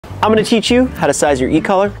I'm gonna teach you how to size your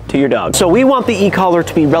e-collar to your dog. So we want the e-collar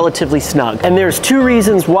to be relatively snug, and there's two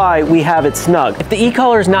reasons why we have it snug. If the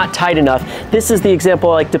e-collar is not tight enough, this is the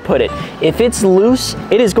example I like to put it. If it's loose,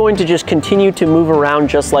 it is going to just continue to move around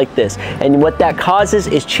just like this, and what that causes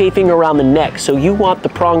is chafing around the neck. So you want the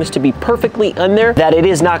prongs to be perfectly in there, that it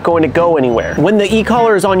is not going to go anywhere. When the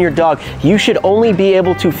e-collar is on your dog, you should only be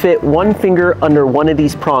able to fit one finger under one of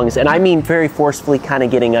these prongs, and I mean very forcefully kind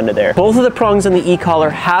of getting under there. Both of the prongs in the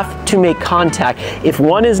e-collar have to make contact. If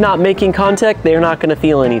one is not making contact, they're not going to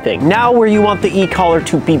feel anything. Now where you want the e-collar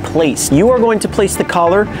to be placed. You are going to place the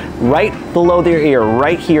collar right below their ear,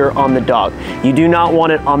 right here on the dog. You do not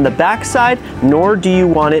want it on the back side, nor do you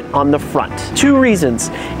want it on the front. Two reasons.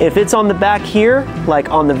 If it's on the back here, like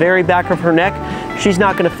on the very back of her neck, she's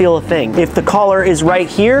not going to feel a thing. If the collar is right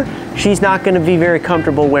here, she's not going to be very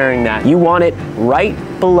comfortable wearing that. You want it right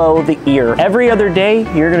below the ear. Every other day,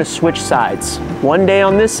 you're going to switch sides. One day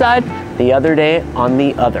on this side, the other day on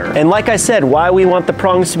the other. And like I said, why we want the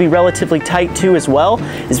prongs to be relatively tight too as well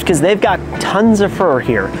is because they've got tons of fur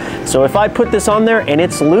here. So if I put this on there and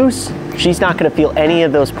it's loose, she's not going to feel any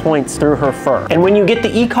of those points through her fur. And when you get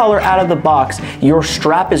the e-collar out of the box, your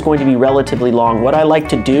strap is going to be relatively long. What I like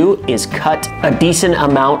to do is cut a decent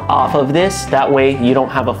amount off of this. That way you don't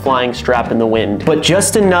have a flying strap in the wind, but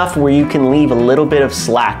just enough where you can leave a little bit of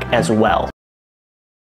slack as well.